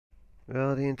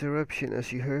Well, the interruption,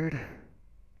 as you heard.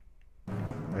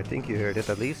 I think you heard it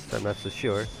at least, I'm not so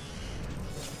sure.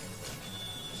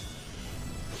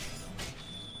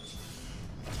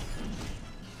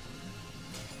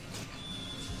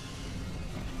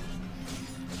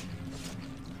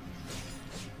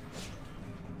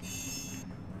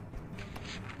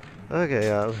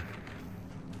 Okay,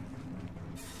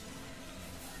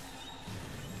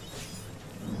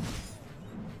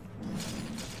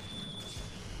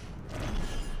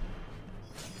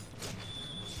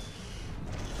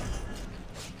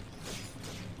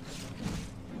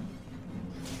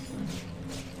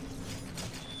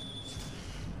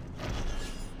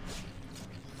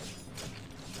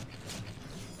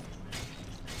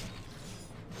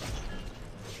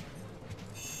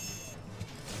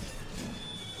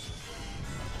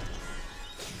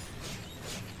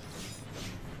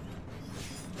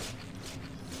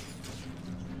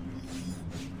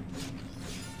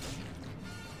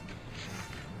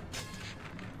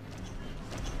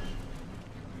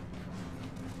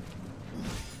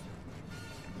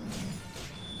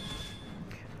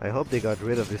 I hope they got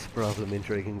rid of this problem in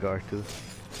DrakenGard too.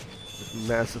 This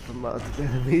massive amount of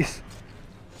enemies.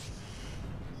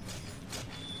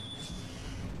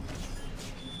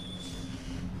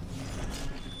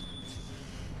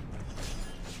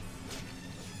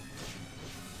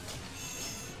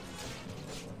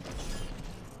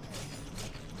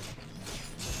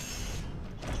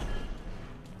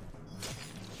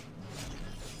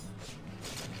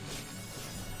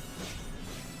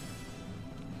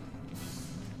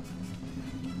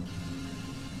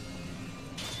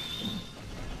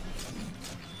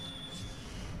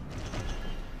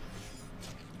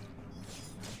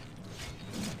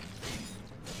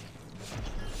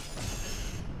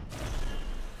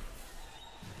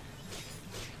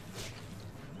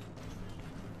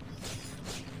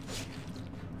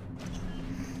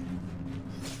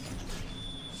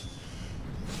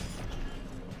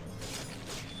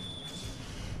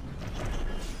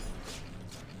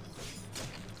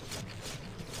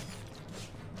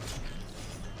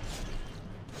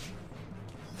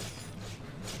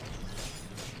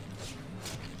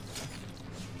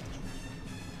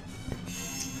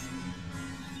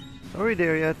 Are we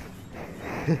there yet?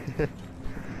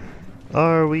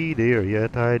 Are we there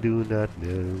yet? I do not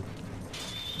know.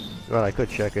 Well, I could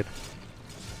check it.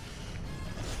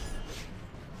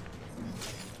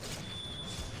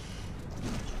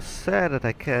 Sad that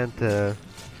I can't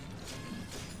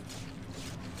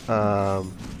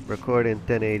record in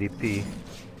 1080p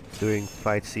during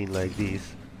fight scene like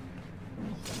these.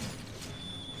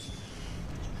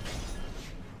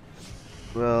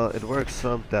 Well, it works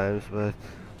sometimes, but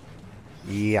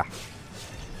yeah.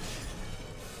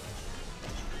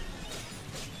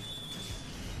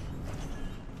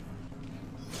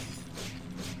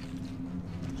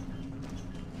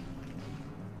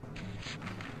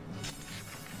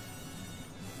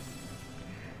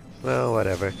 Well,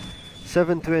 whatever.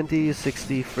 720,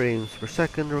 60 frames per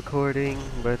second recording,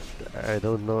 but I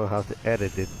don't know how to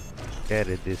edit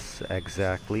this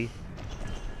exactly,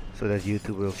 so that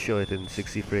YouTube will show it in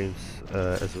 60 frames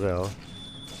as well.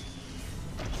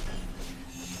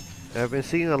 I've been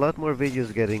seeing a lot more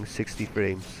videos getting 60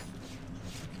 frames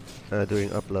during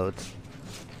uploads.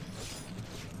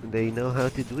 They know how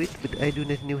to do it, but I do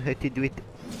not know how to do it.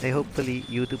 Hopefully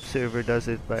YouTube server does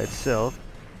it by itself.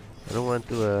 I don't want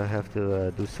to have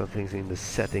to do some things in the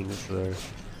settings or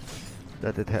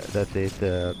that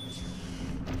it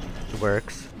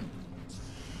works.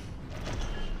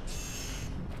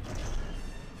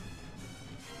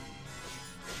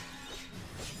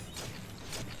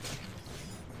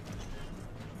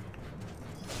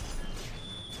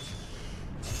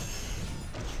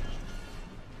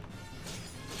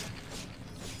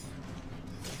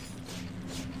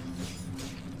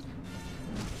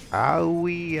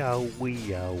 Owie,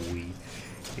 owie, owie.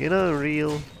 You know, in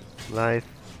real life,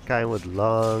 Kai would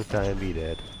long time be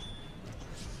dead.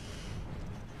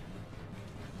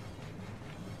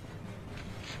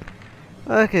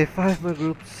 Okay, 5 more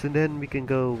groups and then we can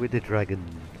go with the dragon.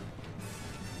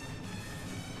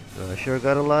 Sure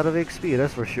got a lot of XP,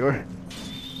 that's for sure.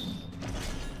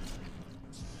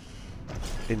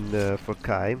 For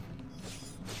Kai.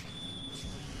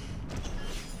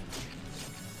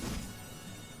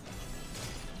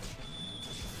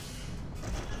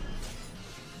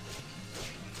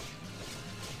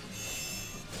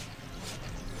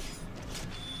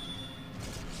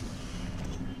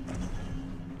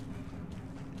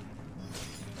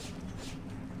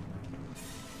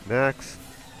 Next.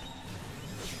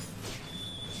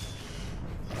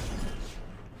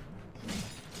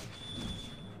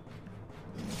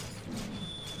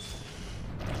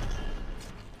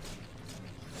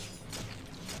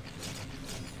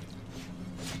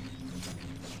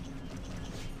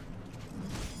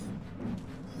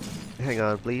 hang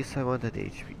on, please. I want that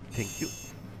HP. Thank you.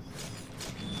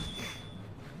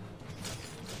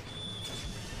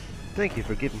 Thank you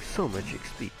for giving so much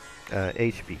XP.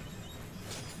 HP.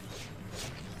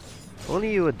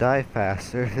 Only you would die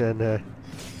faster, then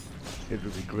it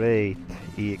would be great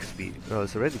EXP. Well,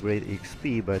 it's already great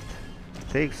EXP, but it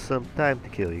takes some time to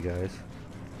kill you guys.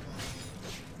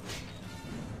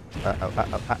 Uh-oh,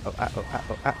 uh-oh, uh-oh, uh-oh,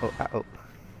 uh-oh, uh-oh, uh-oh.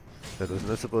 That was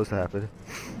not supposed to happen.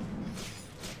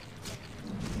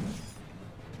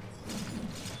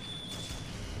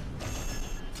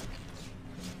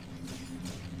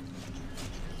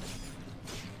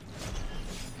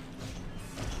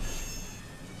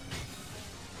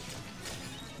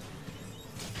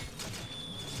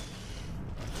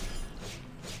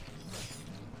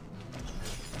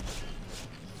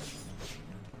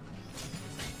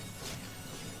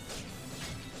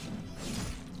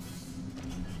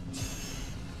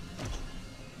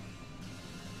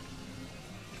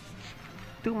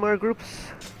 Two more groups.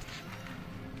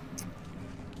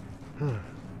 I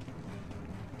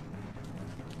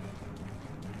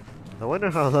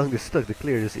wonder how long this took to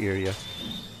clear this area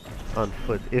on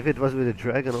foot. If it was with a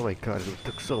dragon, oh my god, it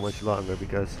took so much longer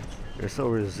because they're so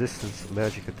resistant to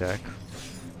magic attack.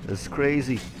 It's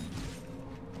crazy.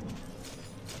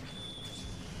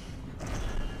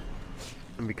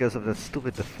 And because of that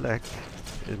stupid deflect,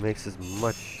 it makes this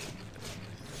much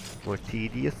more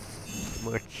tedious.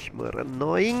 Much more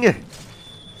annoying than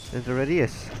it already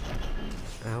is.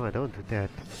 Oh, I don't do that.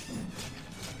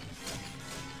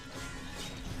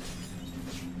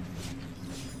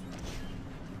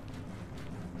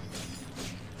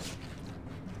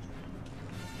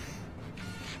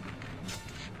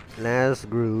 Last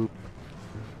group.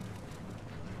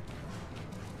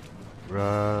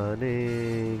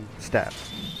 Running. Stab.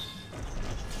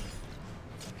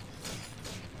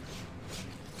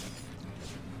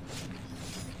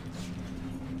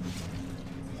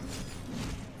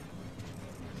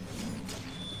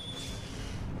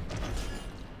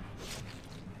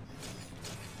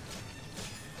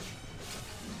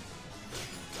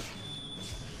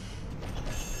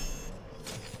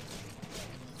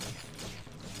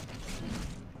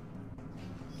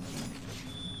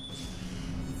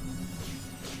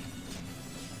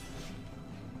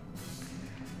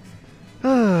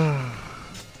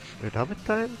 We're done with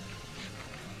time?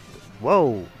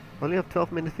 Whoa! Only have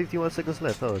 12 minutes 51 seconds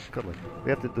left. Oh, come on.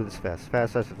 We have to do this fast.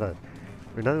 Fast, fast, fast.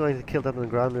 We're not going to kill them on the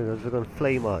ground, we're going to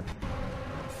flame on.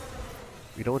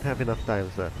 We don't have enough time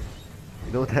left.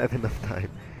 We don't have enough time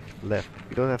left.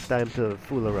 We don't have time to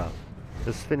fool around.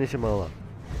 Just finish them all up.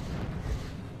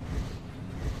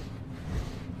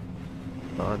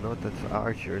 Oh no, that's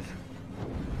archers.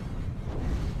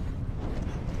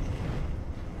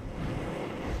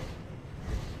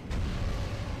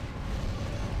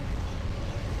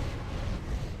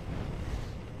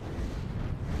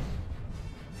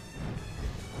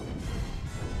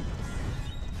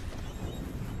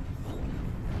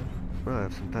 Well, I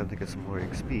have some time to get some more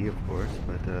XP, of course,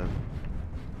 but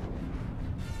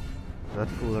not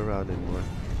fool around anymore.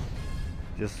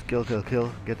 Just kill, kill,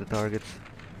 kill, get the targets,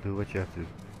 do what you have to.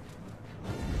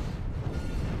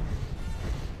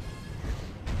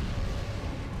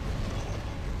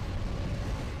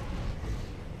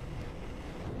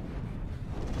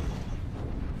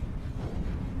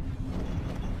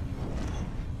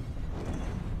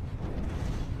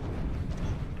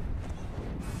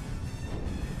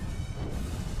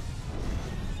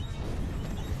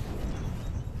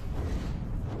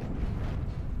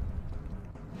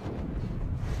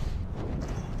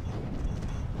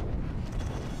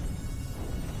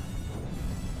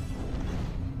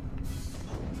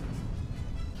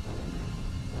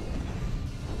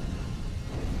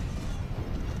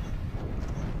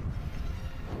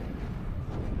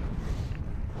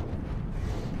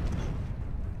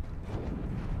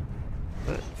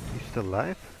 Still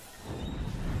alive?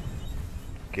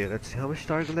 Okay, let's see how much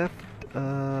target left.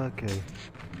 Okay.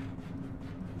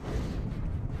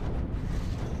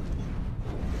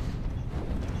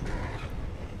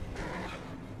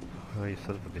 Oh, you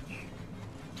son of a bitch.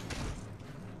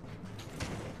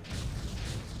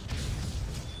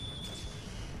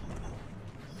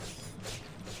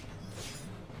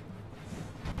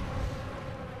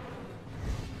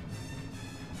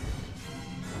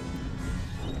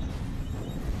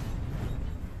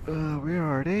 Where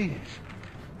are they?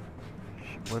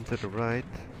 One to the right.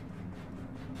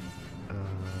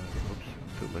 Oops,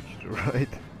 too much to the right.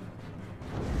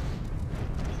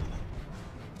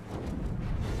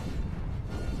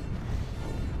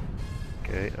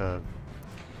 Okay,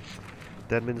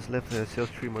 10 minutes left and still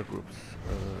 3 more groups.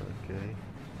 Okay.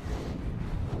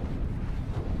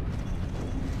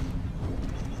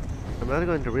 not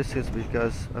going to risk this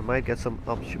because I might get some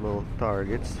optimal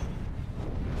targets.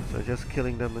 So just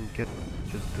killing them and just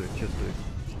do it, just do it.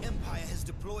 The Empire has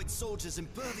deployed soldiers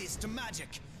impervious to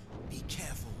magic. Be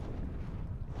careful.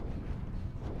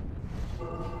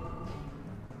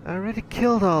 I already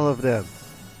killed all of them.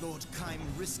 Lord Kaim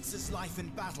risks his life in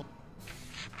battle.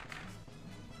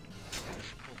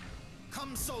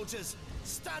 Come, soldiers,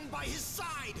 stand by his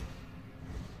side.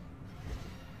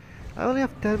 I only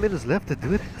have 10 minutes left to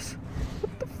do this.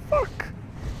 What the fuck?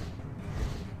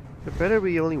 There better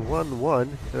be only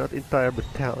one, not entire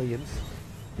battalions.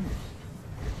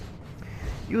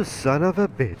 You son of a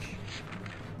bitch.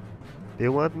 They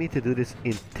want me to do this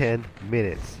in 10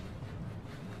 minutes.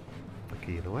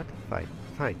 Okay, you know what? Fine.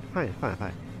 Fine.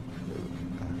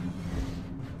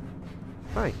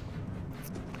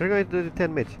 We're going to do the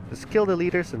 10 minutes. Just kill the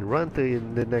leaders and run to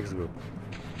the next group.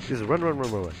 Just run.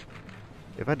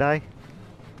 If I die,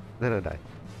 then I die.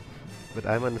 But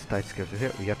I'm on this tight schedule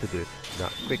here. We have to do it. Now,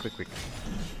 quick.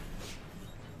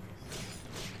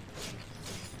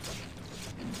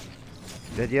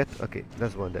 Dead yet? Okay,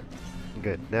 that's one dead.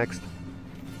 Good. Next.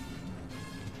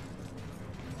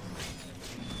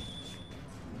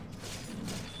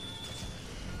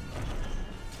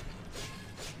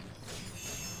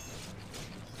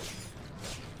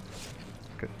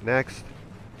 Good. Next.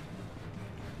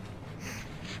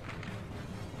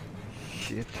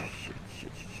 Shit.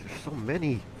 There's so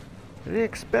many. I didn't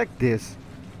expect this.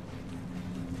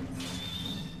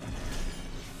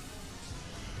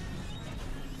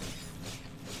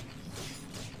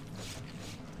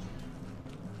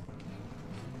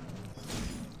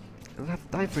 I don't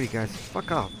have time for you guys.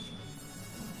 Fuck off.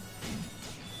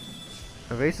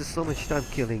 I wasted so much time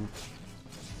killing.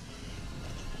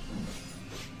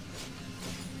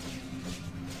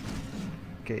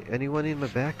 Okay, anyone in my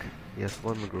back? Yes,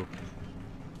 one more group.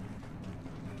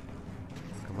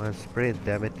 Come on, sprint,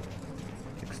 damn it.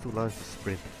 Takes too long to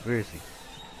sprint. Where is he?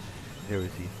 There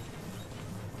is he.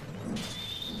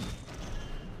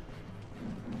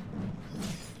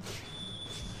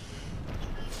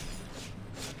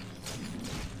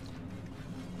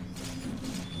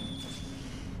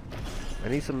 I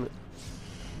need some...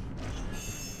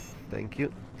 Thank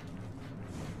you.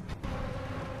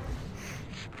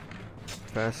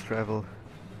 Fast travel.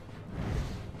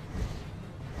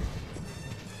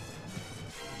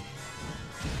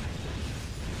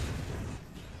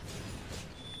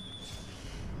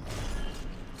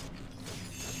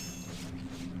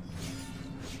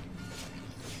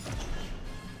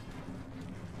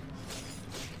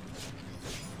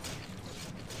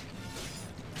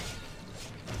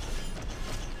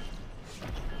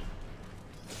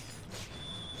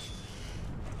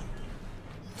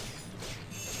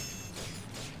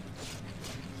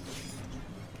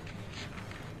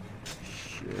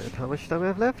 How much time I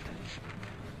have left?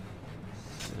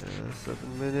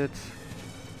 7 minutes.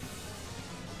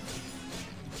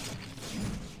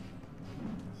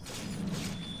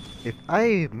 If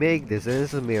I make this, then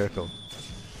it's a miracle.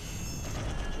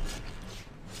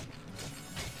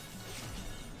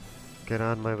 Get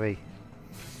on my way.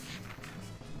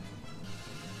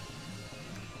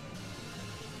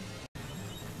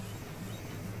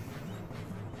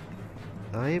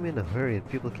 I am in a hurry and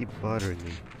people keep bothering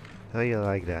me. How you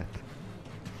like that?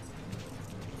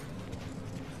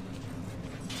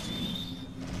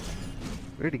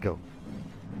 Where'd he go?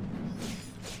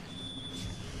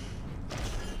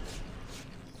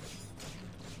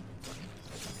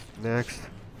 Next.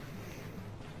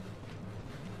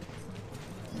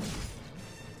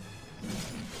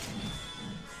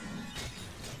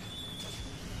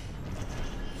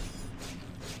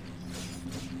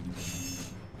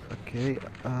 Okay,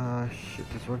 shit,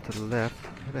 there's one to the left.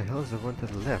 Where the hell is the one to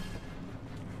the left?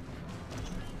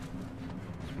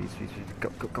 Speed,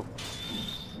 go.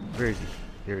 Where is he?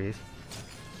 There he is.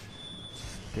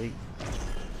 Stay.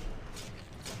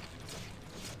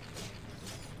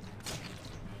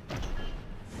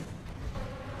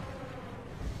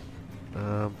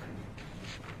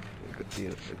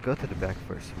 Go to the back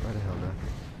first. Why the hell not?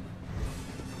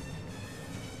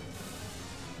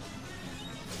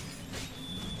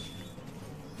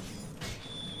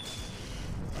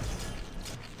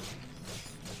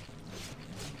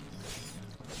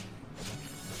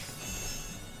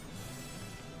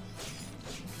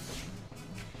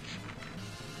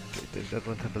 Take that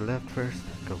one to the left first.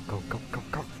 Go.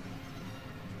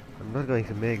 I'm not going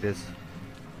to make this.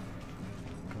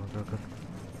 Go.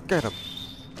 Get him!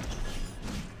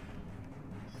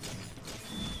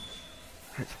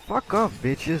 Fuck off,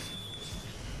 bitches!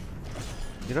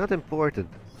 You're not important.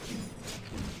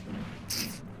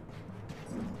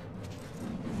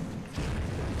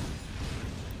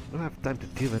 I don't have time to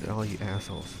deal with all you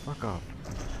assholes. Fuck off.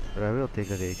 But I will take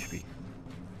that HP.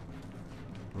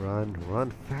 Run,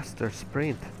 run faster,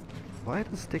 sprint. Why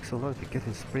does it take so long to get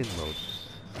in sprint mode?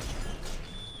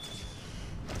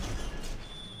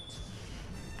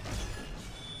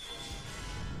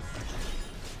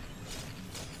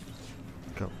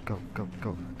 Go, go, go,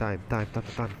 go. Time, time, time,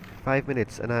 time. 5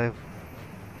 minutes and I have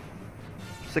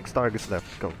 6 targets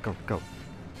left. Go, go, go.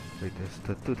 Wait, there's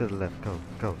the 2 to the left. Go,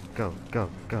 go, go, go,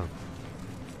 go.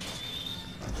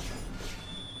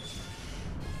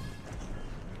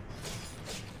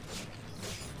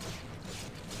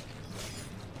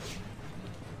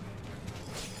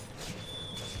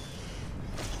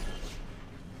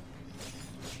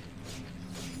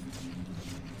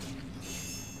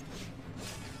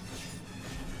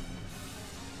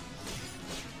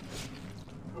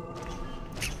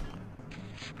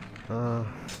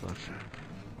 Fuck.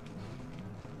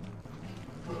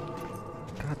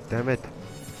 God damn it.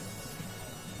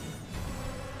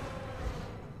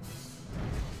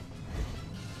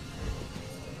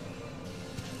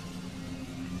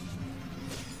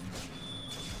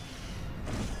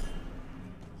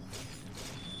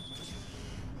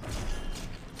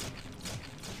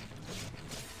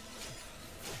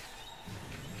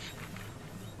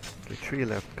 Okay, 3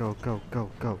 left. Go, go, go,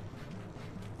 go.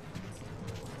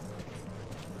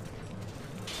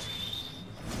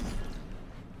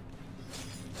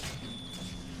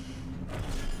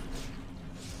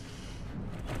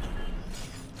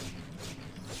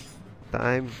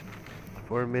 Time,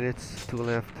 4 minutes, 2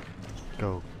 left.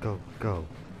 Go, go, go.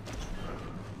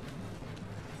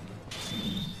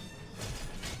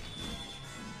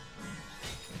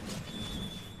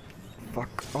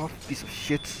 Fuck off, piece of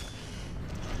shits.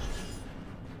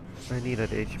 I need that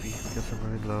HP because I'm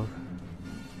running low.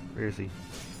 Where is he?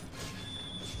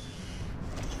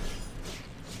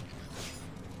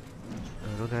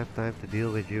 I don't have time to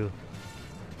deal with you.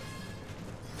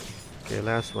 Okay,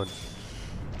 last one.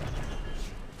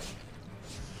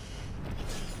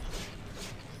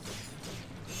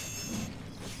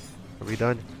 Are we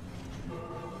done?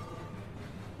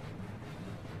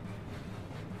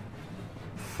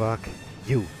 Fuck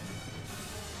you.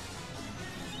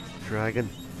 Dragon.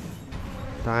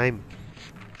 Time.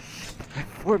 Shit, I have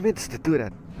 4 minutes to do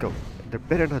that. Go. There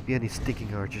better not be any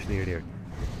stinking archers near there.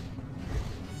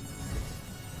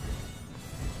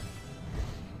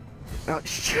 Oh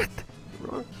shit!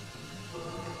 Wrong.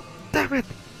 Damn it!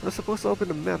 I was supposed to open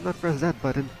the map, not press that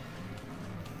button.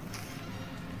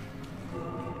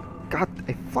 God,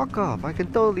 fuck off! I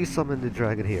can totally summon the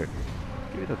dragon here.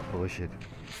 Give me that bullshit.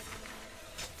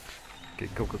 Okay,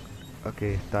 go, go.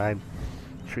 Okay, time.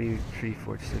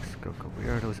 3:46. Go, go.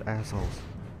 Where are those assholes?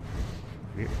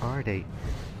 Where are they?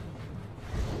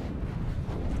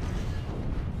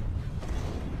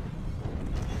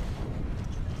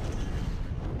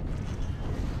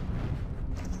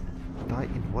 Die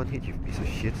in one hit, you piece of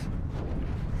shit.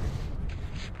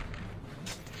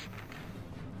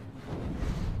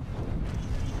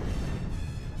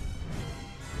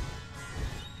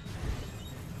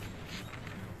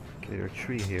 Okay, there are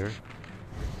 3 here.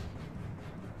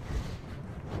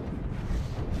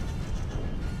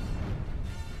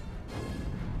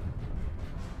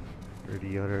 Where are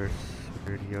the others?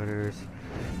 Where are the others?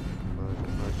 Come on,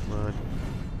 come on, come on.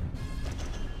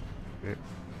 Where?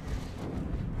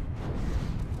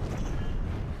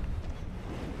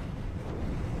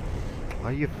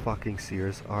 Are you fucking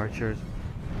serious, archers?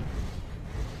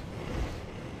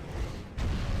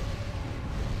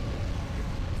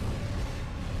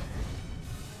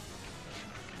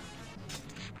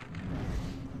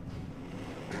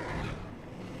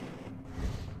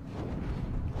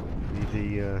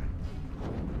 The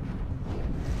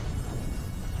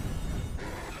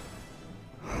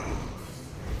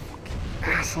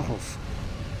assholes.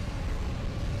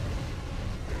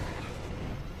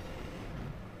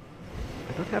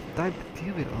 I don't have time to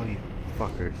deal with all you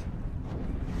fuckers.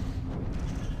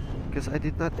 Because I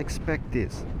did not expect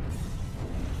this.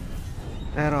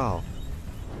 At all.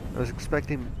 I was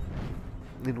expecting,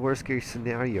 in worst case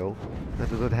scenario, that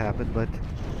would happen, but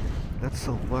not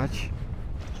so much.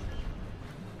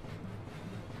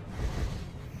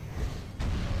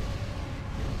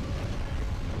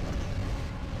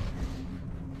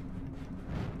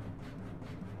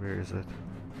 Where is it?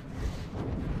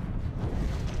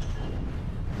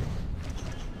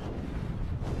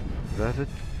 Is that it?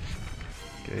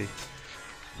 Okay.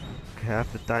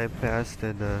 Half the time passed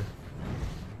and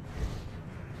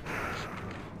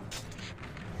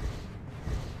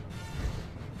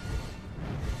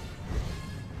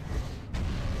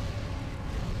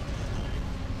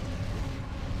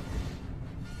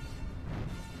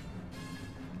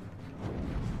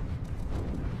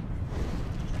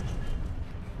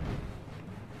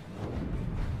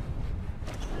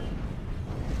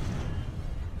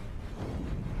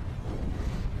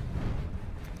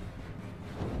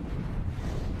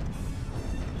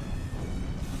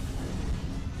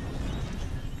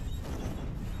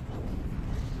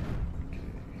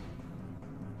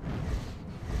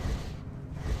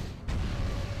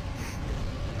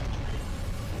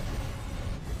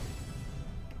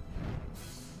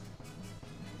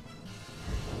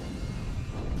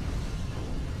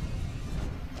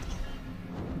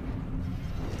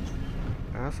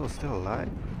Castle's still alive?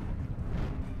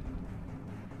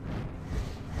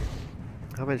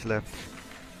 How much left?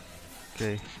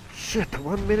 Okay. Shit,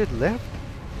 1 minute left?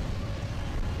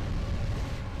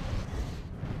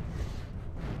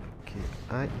 Okay,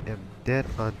 I am dead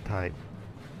on time.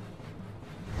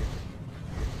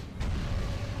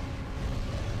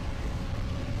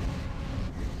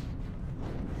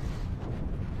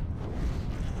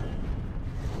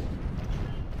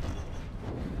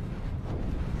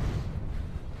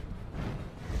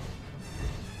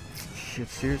 Shit,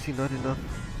 seriously not enough?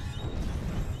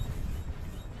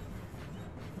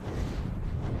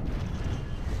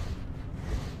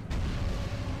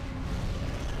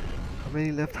 How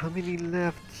many left? How many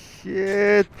left?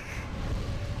 Shit!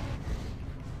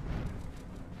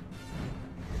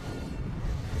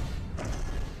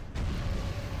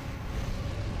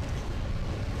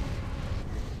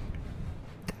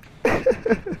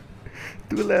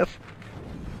 Two left.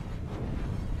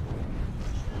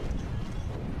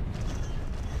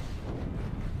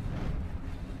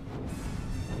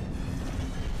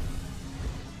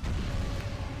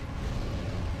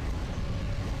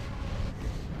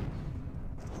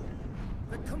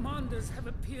 The commanders have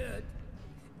appeared.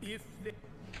 If they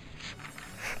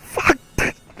Fuck!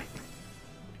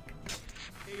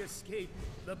 escape,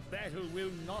 the battle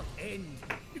will not end.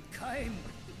 Kaim,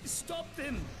 stop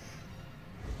them!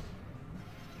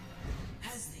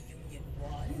 Has the Union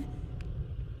won?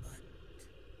 But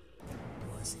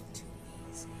was it too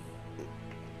easy?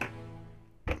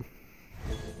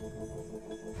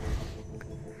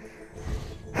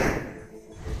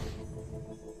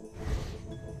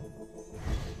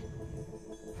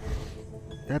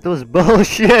 That was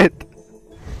bullshit!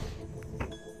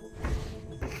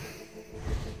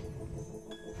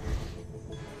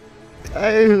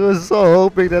 I was so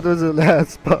hoping that was the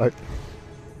last part.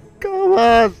 Come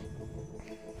on!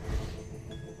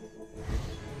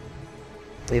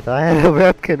 If I had a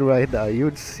webcam right now,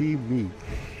 you'd see me.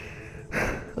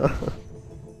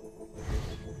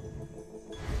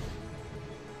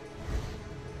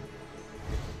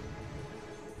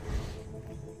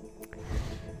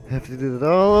 Have to do it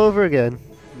all over again,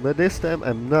 but this time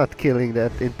I'm not killing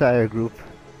that entire group.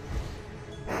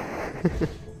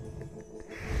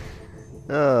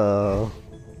 Oh.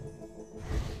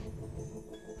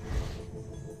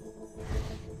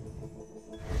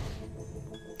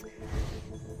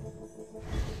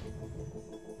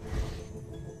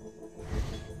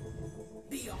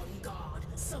 Be on guard.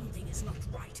 Something is not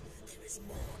right. There is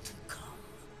more to come.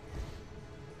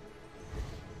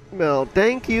 Well,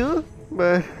 thank you,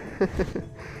 but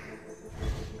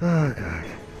oh god.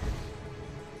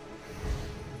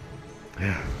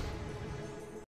 Yeah.